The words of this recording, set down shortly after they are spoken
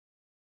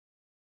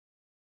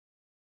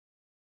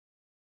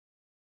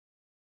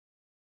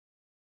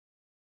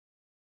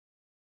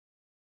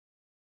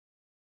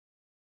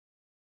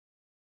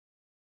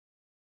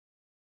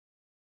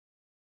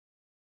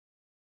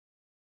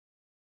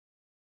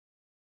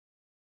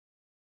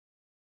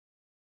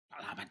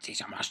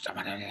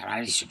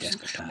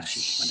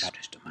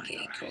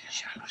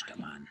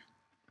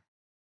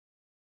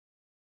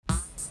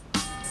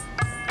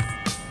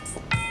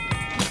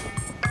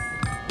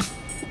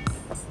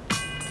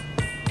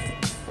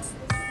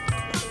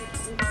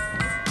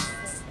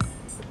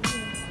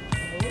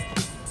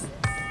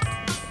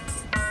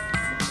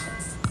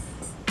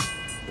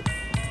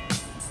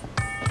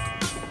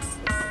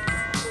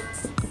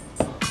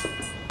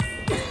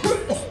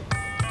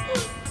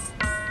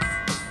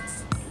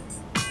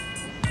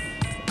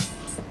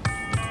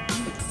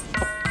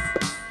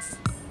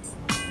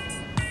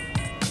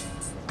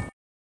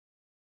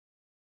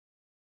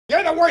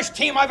You're the worst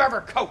team I've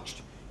ever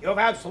coached. You have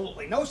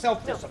absolutely no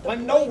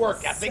self-discipline, no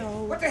work ethic.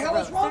 What the hell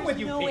is wrong with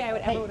you people? No way I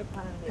would ever would have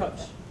planned it. Coach.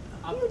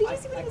 Did you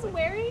see what he was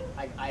wearing?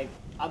 I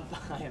am.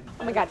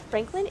 Oh my God,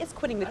 Franklin is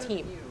quitting the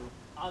team.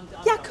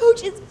 Yeah,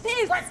 Coach is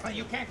pissed. Franklin,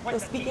 you can't quit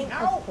the team speaking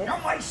now. of pissed- You're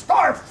my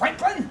star,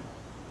 Franklin.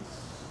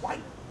 Why?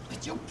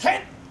 But you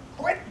can't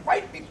quit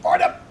right before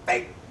the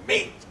big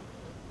meet.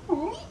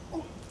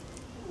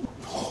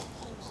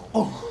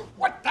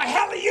 What the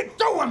hell are you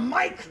doing,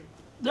 Mike?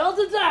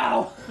 Delta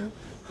Tau!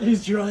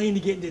 He's trying to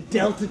get into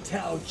Delta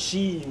Tau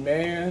Chi,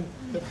 man.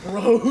 The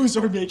pros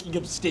are making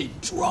him stay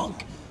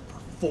drunk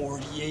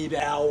for 48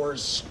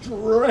 hours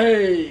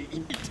straight.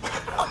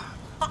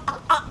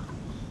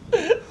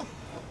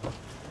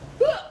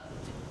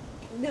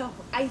 No,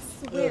 I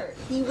swear,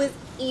 he was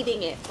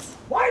eating it.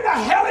 Why the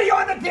hell are you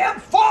on the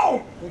damn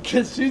phone?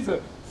 Because she's a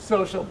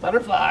social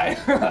butterfly.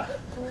 A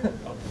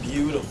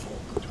beautiful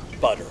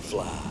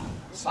butterfly.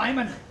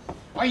 Simon,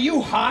 are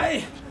you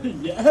high?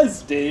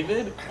 Yes,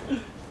 David.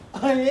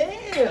 I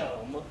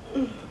am.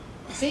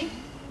 See?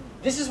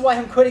 This is why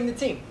I'm quitting the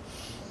team.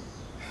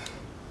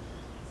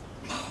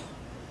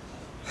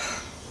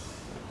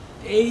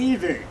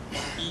 David,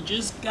 you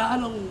just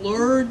gotta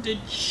learn to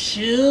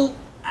chill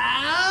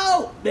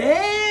out,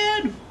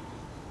 man.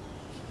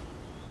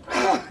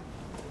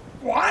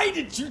 Why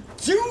did you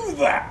do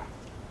that?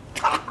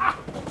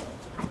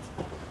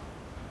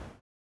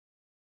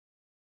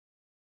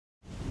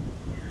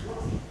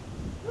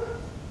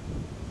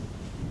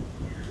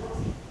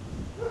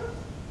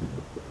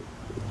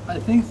 I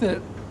think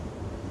that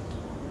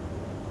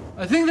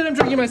I'm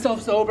drinking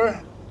myself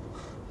sober.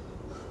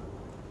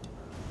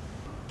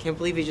 Can't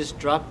believe he just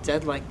dropped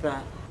dead like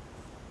that.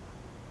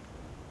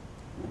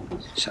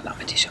 Sorry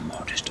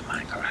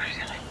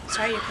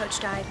your coach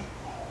died.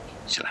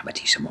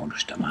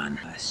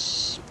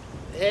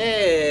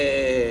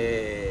 Hey.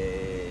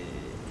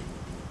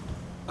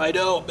 I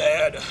know,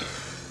 man.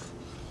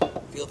 I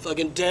feel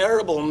fucking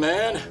terrible,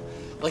 man.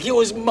 Like it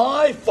was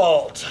my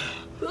fault.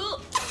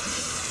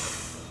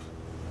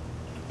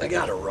 I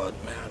gotta run,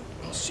 man.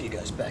 I'll see you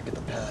guys back at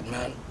the pad,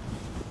 man.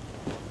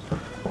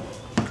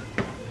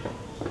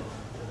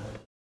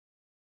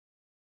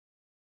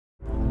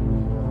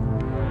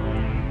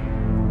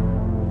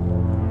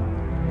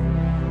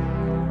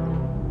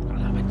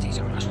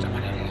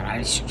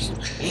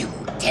 You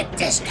did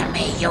this to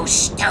me, you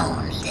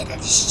stone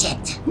little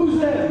shit. Who's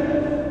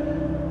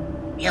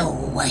there? You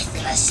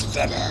worthless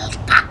little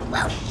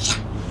cockroach.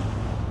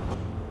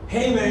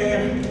 Hey,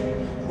 man.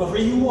 Whoever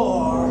you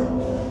are.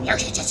 You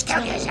should just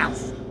kill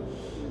yourself.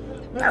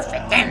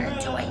 Perfect end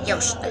to a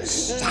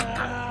useless sack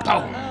of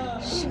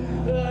bones.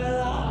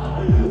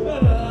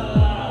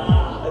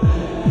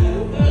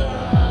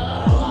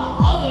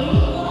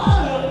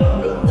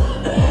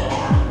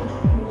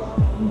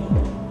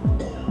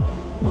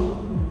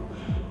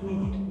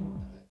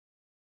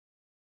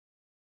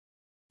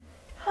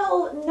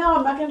 Hell no,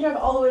 I'm not gonna drive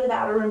all the way to the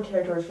Outer Rim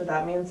territories for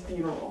that man's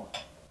funeral.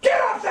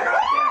 Get off the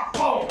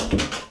goddamn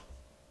phone!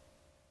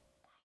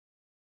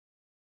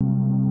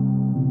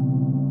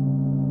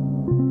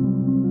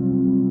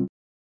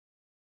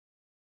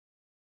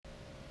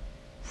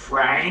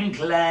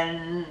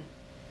 Franklin,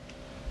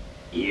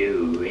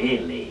 you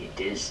really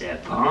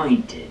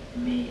disappointed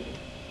me.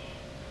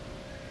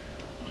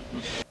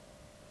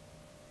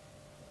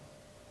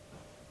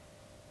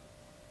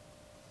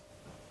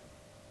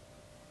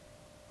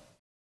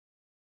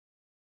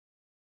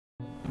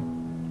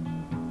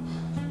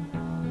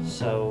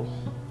 So,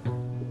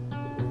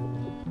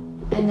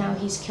 And now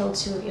he's killed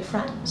two of your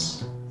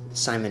friends.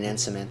 Simon and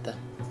Samantha.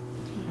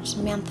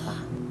 Samantha,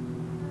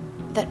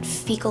 that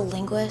fecal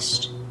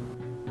linguist.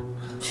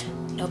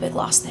 No big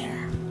loss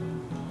there.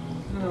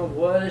 Oh,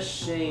 what a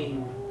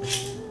shame.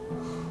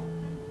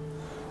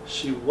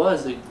 She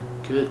was a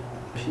good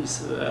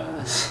piece of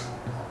ass.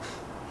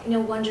 No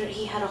wonder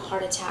he had a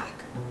heart attack.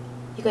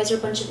 You guys are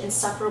a bunch of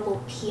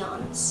insufferable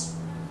peons.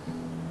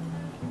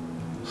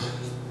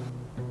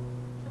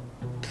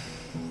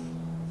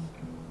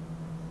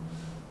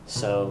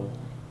 So,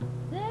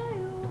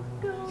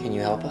 can you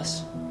help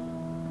us?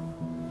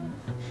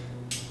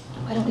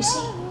 Why don't we see?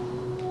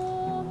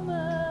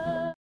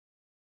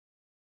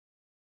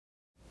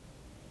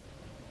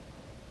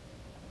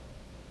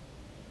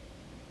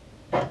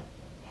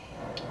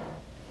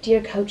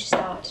 Dear Coach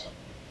Stott,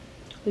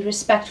 we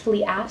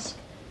respectfully ask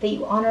that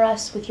you honor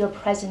us with your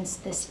presence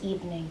this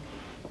evening.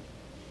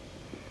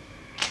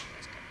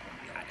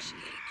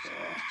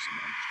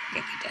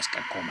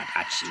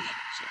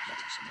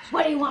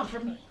 What do you want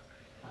from me?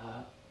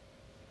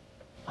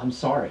 I'm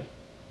sorry.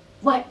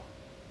 What?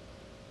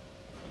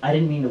 I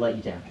didn't mean to let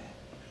you down.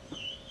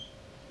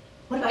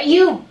 What about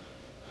you?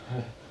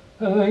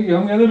 I think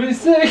I'm gonna be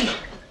sick.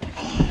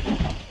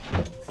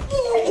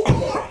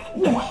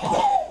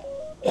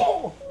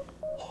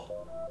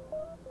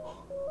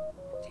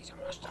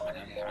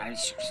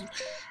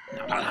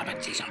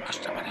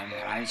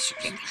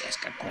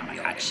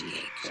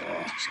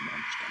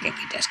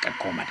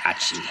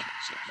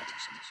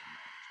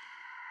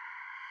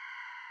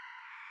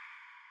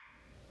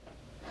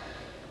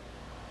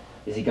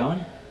 Is he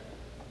gone?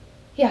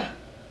 Yeah.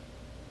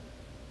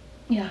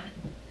 Yeah.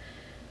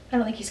 I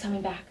don't think he's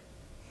coming back.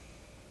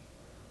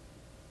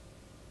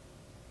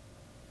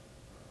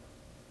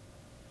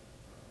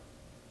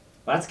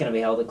 Well, that's gonna be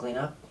hell to clean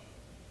up.